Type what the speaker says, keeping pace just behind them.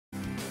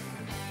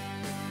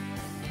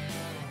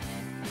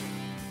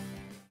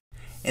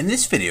In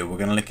this video we're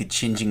going to look at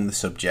changing the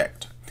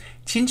subject.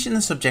 Changing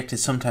the subject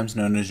is sometimes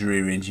known as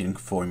rearranging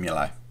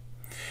formulae.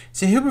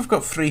 So here we've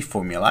got three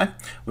formulae.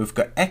 We've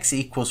got x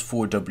equals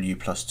 4w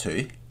plus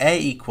 2, a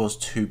equals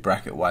 2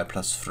 bracket y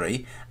plus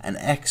 3, and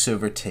x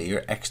over t,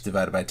 or x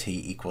divided by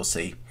t, equals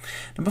c.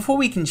 Now before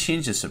we can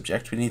change the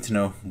subject, we need to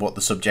know what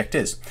the subject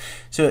is.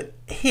 So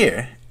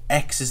here,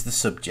 x is the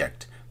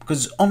subject,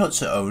 because it's on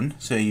its own,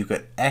 so you've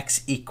got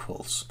x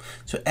equals.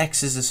 So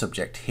x is the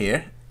subject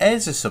here, a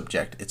is a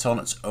subject, it's on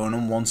its own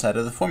on one side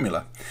of the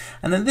formula.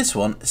 And then this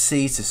one,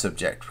 c is the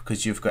subject,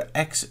 because you've got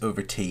x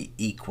over t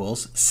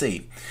equals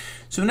c.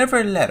 So whenever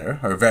a letter,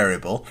 or a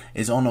variable,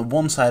 is on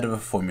one side of a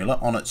formula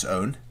on its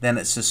own, then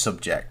it's the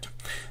subject.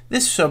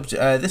 This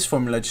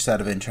formula, just out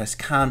of interest,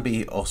 can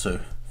be also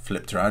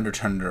flipped around or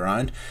turned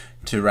around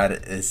to write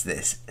it as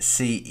this: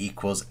 c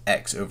equals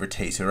x over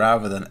t. So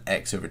rather than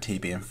x over t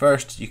being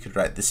first, you could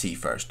write the c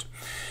first.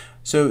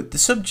 So the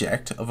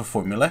subject of a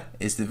formula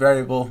is the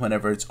variable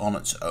whenever it's on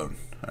its own,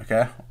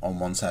 okay, on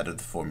one side of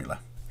the formula.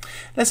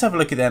 Let's have a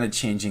look then at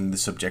changing the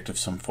subject of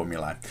some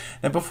formulae.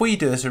 Now before you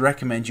do this, I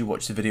recommend you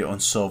watch the video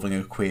on solving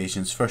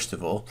equations first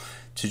of all,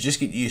 to just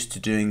get used to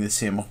doing the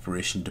same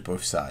operation to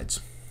both sides.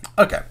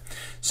 Okay,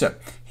 so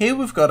here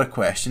we've got a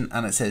question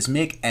and it says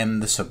make m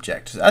the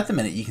subject. So at the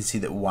minute you can see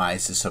that y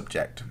is the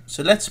subject.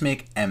 So let's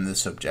make m the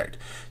subject.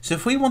 So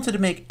if we wanted to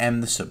make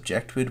m the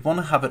subject, we'd want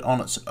to have it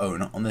on its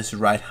own on this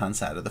right hand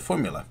side of the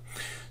formula.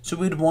 So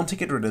we'd want to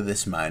get rid of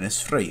this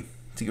minus 3.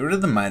 To get rid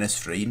of the minus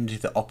 3, you need to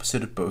do the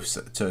opposite of both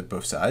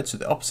sides. So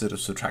the opposite of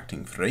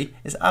subtracting 3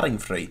 is adding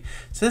 3.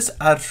 So let's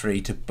add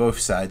 3 to both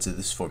sides of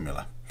this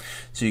formula.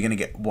 So you're going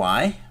to get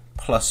y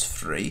plus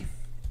 3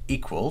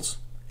 equals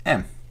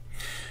m.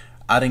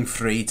 Adding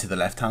 3 to the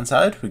left hand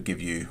side would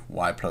give you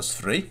y plus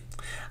 3,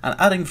 and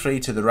adding 3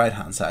 to the right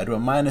hand side, well,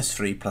 minus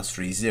 3 plus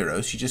 3 is 0,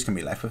 so you're just going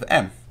to be left with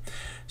m.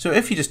 So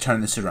if you just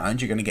turn this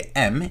around, you're going to get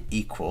m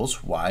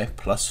equals y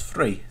plus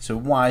 3. So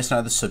y is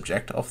now the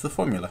subject of the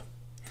formula.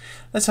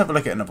 Let's have a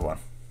look at another one.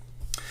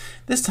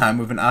 This time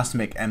we've been asked to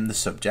make m the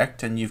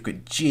subject, and you've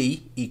got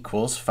g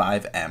equals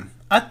 5m.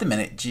 At the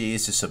minute, g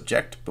is the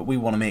subject, but we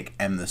want to make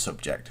m the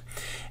subject.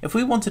 If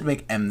we wanted to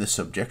make m the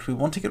subject, we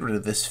want to get rid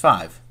of this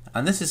 5.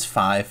 And this is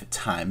 5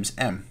 times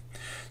m.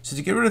 So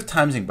to get rid of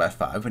timesing by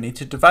 5, we need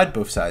to divide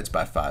both sides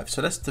by 5.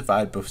 So let's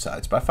divide both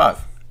sides by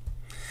 5.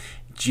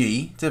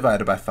 G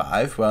divided by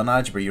 5, well in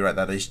algebra you write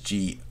that as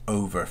g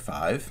over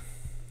 5.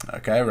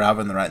 Okay,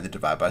 rather than writing the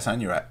divide by sign,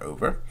 you write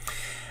over.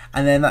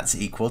 And then that's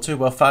equal to,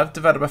 well, 5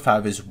 divided by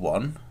 5 is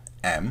 1,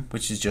 m,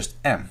 which is just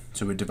m.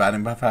 So we're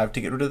dividing by 5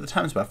 to get rid of the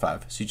times by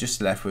 5. So you're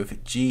just left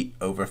with g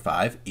over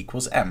 5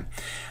 equals m.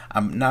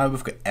 Now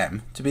we've got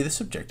m to be the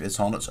subject. It's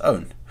on its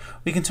own.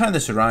 We can turn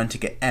this around to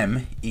get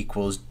m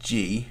equals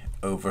g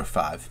over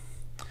 5.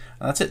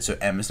 And that's it. So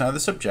m is now the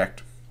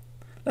subject.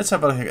 Let's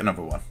have a look at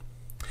another one.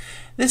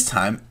 This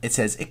time it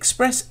says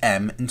express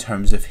m in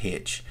terms of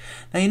h.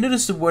 Now you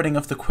notice the wording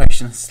of the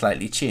question has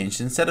slightly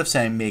changed. Instead of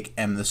saying make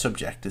m the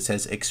subject, it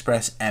says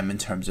express m in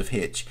terms of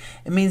h.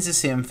 It means the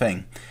same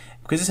thing.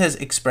 Because it says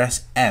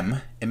express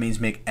m, it means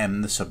make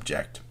m the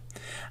subject.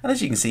 And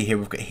as you can see here,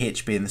 we've got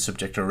h being the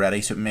subject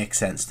already, so it makes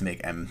sense to make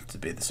m to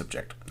be the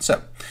subject.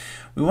 So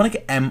we want to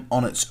get m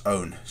on its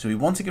own. So we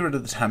want to get rid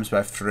of the times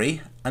by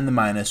 3 and the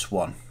minus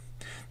 1.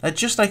 Now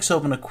just like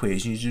solving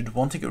equations, you'd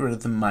want to get rid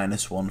of the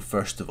minus 1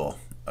 first of all.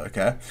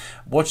 Okay,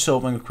 watch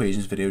solving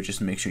equations video just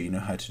to make sure you know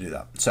how to do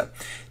that. So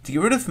to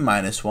get rid of the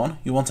minus 1,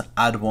 you want to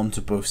add 1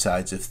 to both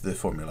sides of the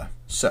formula.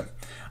 So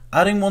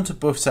adding 1 to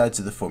both sides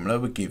of the formula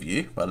would give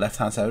you, well, left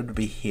hand side would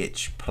be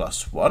h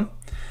plus 1.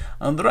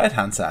 And on the right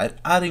hand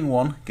side, adding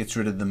 1 gets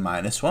rid of the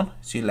minus 1,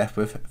 so you're left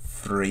with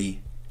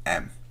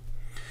 3m.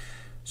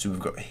 So we've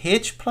got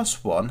h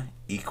plus 1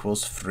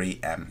 equals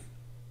 3m.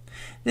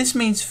 This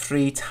means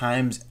 3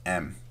 times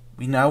m.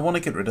 We now want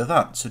to get rid of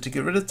that. So to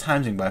get rid of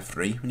timesing by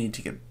 3, we need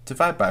to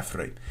divide by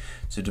 3.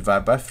 So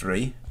divide by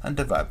 3 and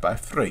divide by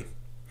 3.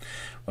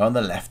 Well, on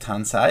the left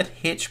hand side,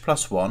 h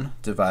plus 1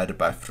 divided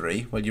by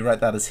 3, well, you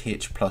write that as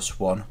h plus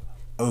 1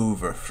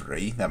 over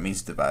 3, that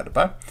means divided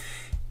by,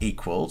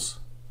 equals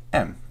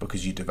m,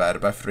 because you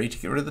divided by 3 to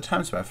get rid of the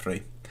times by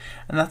 3.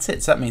 And that's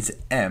it. So that means that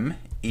m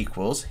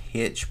equals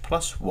h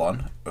plus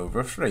 1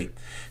 over 3.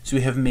 So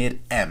we have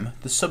made m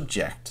the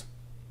subject.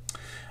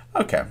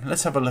 Okay,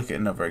 let's have a look at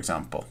another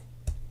example.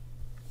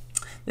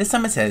 This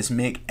time it says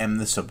make m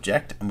the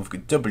subject, and we've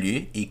got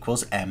w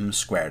equals m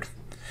squared.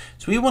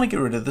 So we want to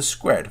get rid of the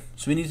squared,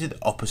 so we need to do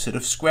the opposite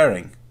of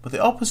squaring. But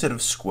the opposite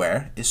of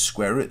square is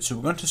square root, so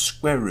we're going to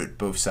square root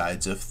both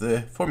sides of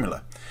the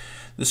formula.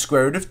 The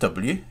square root of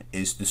w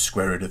is the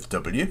square root of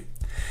w,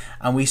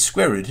 and we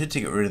square rooted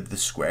to get rid of the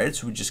squared,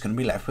 so we're just going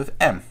to be left with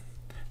m.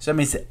 So that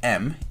means that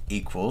m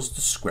equals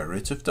the square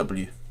root of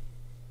w.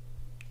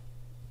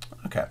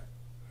 Okay.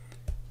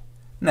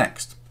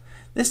 Next,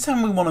 this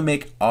time we want to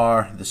make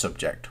r the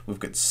subject. We've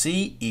got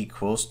c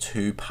equals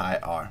 2 pi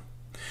r.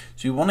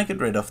 So we want to get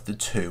rid of the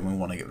 2 and we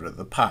want to get rid of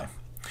the pi.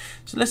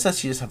 So let's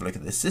actually just have a look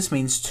at this. This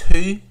means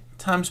 2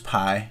 times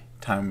pi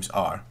times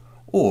r,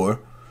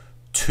 or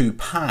 2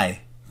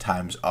 pi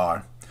times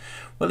r.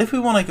 Well, if we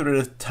want to get rid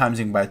of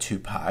timesing by 2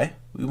 pi,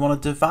 we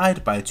want to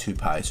divide by 2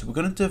 pi. So we're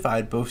going to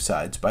divide both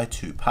sides by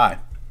 2 pi.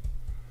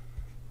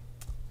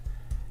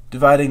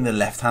 Dividing the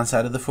left-hand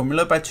side of the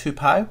formula by 2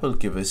 pi will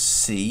give us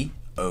c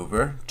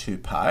over 2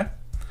 pi.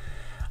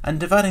 And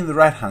dividing the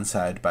right-hand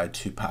side by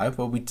 2 pi,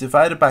 well, we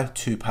divided by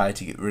 2 pi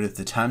to get rid of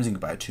the timesing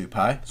by 2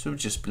 pi, so we'll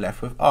just be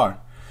left with r.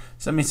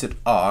 So that means that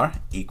r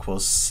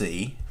equals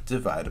c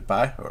divided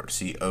by, or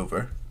c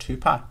over 2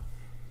 pi.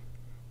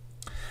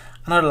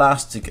 And our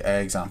last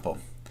example.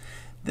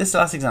 This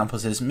last example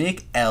says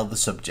make L the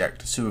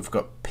subject. So we've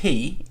got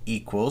P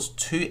equals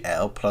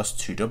 2L plus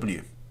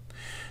 2W.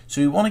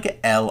 So we want to get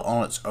L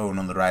on its own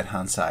on the right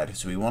hand side.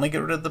 So we want to get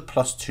rid of the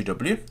plus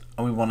 2W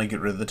and we want to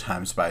get rid of the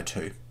times by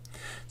 2.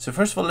 So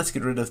first of all, let's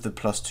get rid of the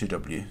plus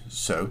 2W.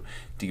 So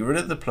to get rid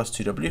of the plus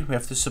 2W, we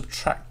have to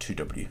subtract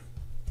 2W.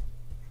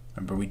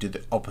 Remember, we did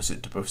the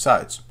opposite to both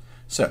sides.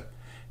 So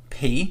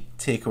P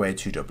take away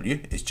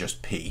 2W is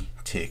just P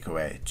take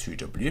away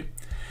 2W.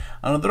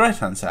 And on the right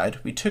hand side,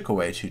 we took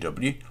away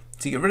 2W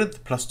to get rid of the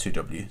plus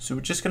 2W. So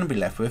we're just going to be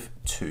left with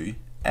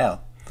 2L.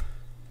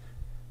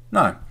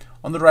 Now,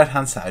 on the right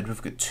hand side,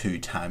 we've got 2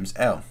 times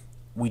L.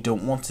 We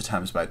don't want to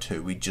times by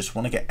 2, we just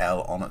want to get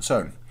L on its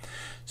own.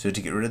 So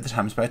to get rid of the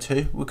times by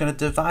 2, we're going to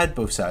divide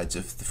both sides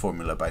of the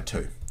formula by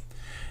 2.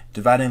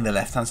 Dividing the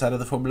left hand side of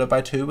the formula by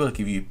 2 will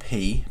give you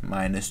P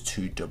minus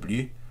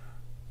 2W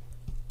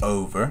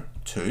over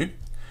 2.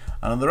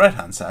 And on the right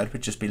hand side,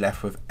 we'd just be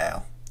left with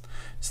L.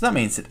 So that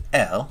means that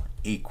L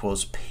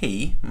equals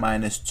P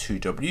minus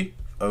 2W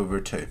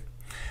over 2.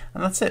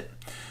 And that's it.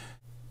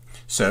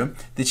 So,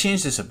 to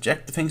change the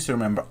subject, the things to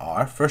remember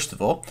are, first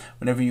of all,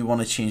 whenever you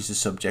want to change the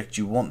subject,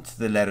 you want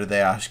the letter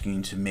they're asking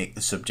you to make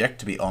the subject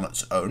to be on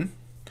its own.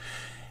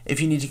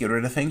 If you need to get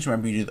rid of things,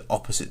 remember you do the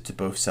opposite to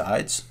both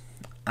sides.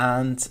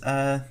 And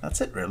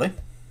that's it, really.